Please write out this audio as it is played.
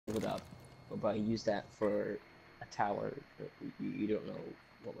but I use that for a tower. You don't know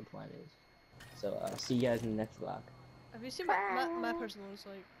what my plan is. So see you guys in the next vlog. Have you seen my personal? It's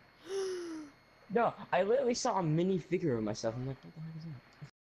like. No, I literally saw a mini figure of myself. I'm like, what the heck is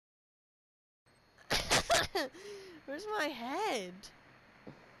that? Where's my head?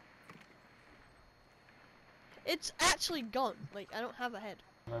 It's actually gone. Like, I don't have a head.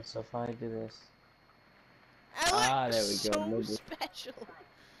 So if I do this. I look There we go. so Maybe. special.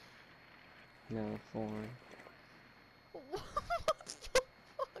 No, 4. What the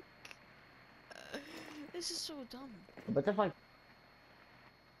fuck? This is so dumb. But if I.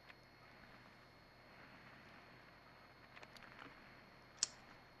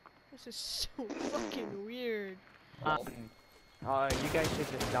 This is so fucking weird. You guys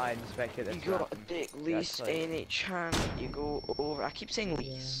should just die and respect it. You got dick lease any chance you go over. I keep saying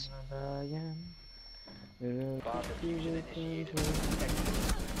lease.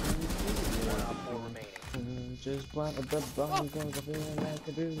 Just one of the bombs on the feeling like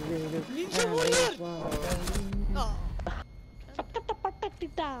a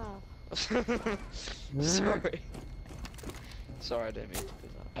Sorry. Sorry, I didn't mean to do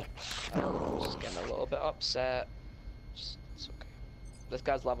that. I was just getting a little bit upset. It's okay. This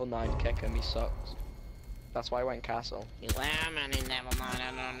guy's level 9, kick him, he sucks. That's why I went castle. Well, I'm on level 9,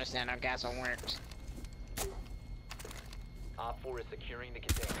 I don't understand how castle works. Op 4 is securing the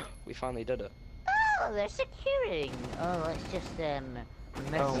container. We finally did it. Oh, they're securing. Oh, it's just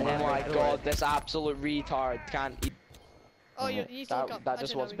Oh my god, this absolute retard can't eat. Oh, you still got. That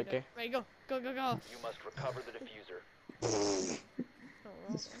just was big. Right, go. You must recover the diffuser.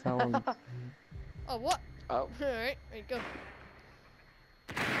 Just fell. Oh, what? Oh. Alright, right, go.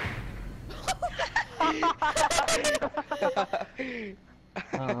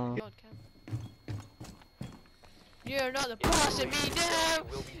 God, Cam. You're not the boss of me now!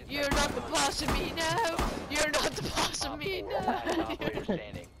 You're not the boss of me now! You're not the boss of me now! I don't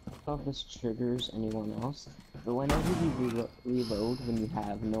know if this triggers anyone else, but whenever you reload when you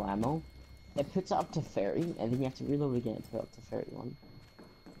have no ammo, it puts it up to fairy, and then you have to reload again and put it up to fairy 1.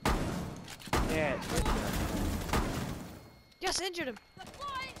 Yeah. Yes, injured him!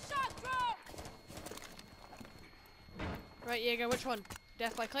 Right, Jaeger, which one?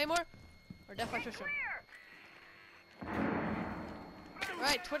 Death by Claymore? Or Death by Tristram?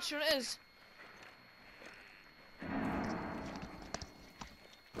 Right, which one it is?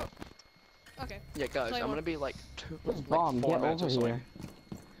 Go. Okay. Yeah, guys, Claymore. I'm gonna be like Bomb, like 4 get minutes over or something. here.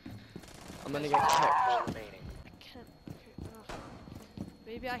 I'm gonna get kicked. Remaining. I can't. Okay,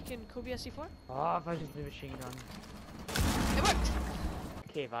 maybe I can Kobe a C4? Oh, if I just do machine gun. It worked!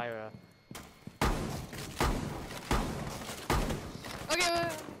 Okay, Vira. Okay,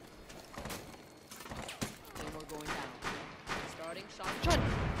 wait. Claymore going down. Starting shot.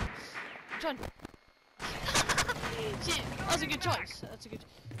 John! Shit, that's a good choice. That's a good.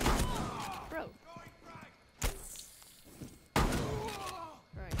 Bro.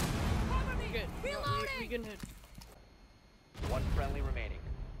 Right. Good. We good hit. One friendly remaining.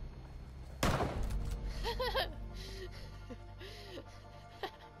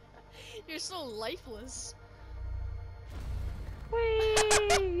 You're so lifeless.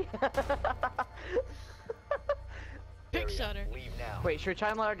 Whee! Pick shutter. Leave now. Wait, should we try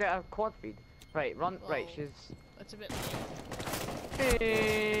and let her get a quad feed? Right, run. Well, right, she's. That's a bit. One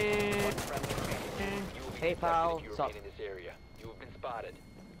friendly remaining. You will be Hey, detected pal, if you sup? remain in this area. You have been spotted.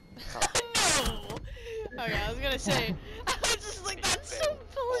 No! Okay, I was gonna say. I was just like, Mission that's so failed.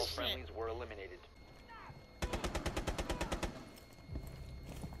 All bullshit. friendlies were eliminated.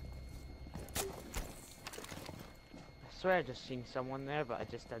 I swear I just seen someone there, but I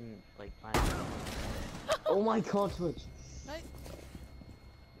just didn't like plan it. Oh my god, Twitch. Right?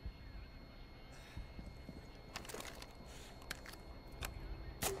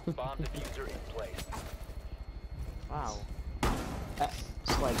 Bomb diffuser in place. Wow.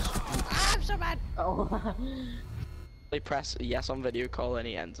 Sledge. Ah, I'm so bad! Oh. They press yes on video call and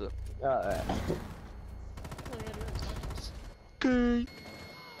he ends it. Alright. Okay.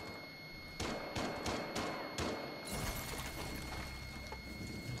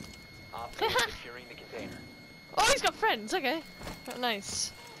 Op 4 is securing the container. Oh, he's got friends, okay. Oh,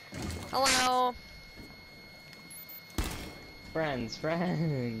 nice. Hello. Friends. Right,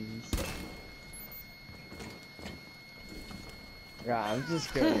 I'm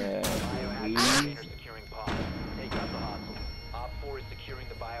just gonna Biohazard leave. container securing pod. Take out the hostile. Op 4 is securing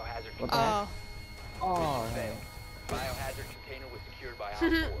the biohazard What the container. heck? Oh, Mission failed. Biohazard container was secured by Op 4.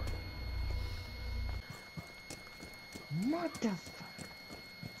 what the fuck?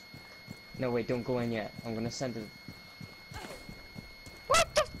 No, wait, don't go in yet. I'm gonna send it. What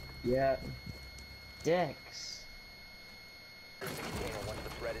the? Yeah. Dicks. The container once the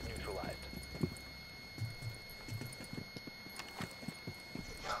threat is neutralized.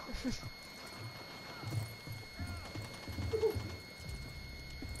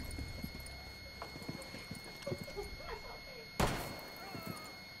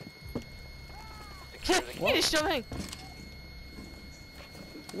 Secure the He just jumping.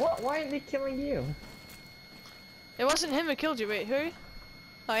 What? Why aren't they killing you? It wasn't him who killed you. Wait, who?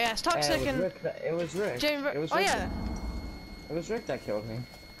 Oh yeah, it's Toxic and It was Rick. Jamie. It was Oh Rick. yeah. It was Rick that killed me.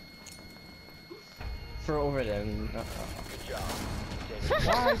 For over them. good job.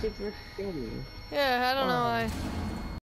 Container Why did Rick kill me? Yeah, I don't know Oh. why.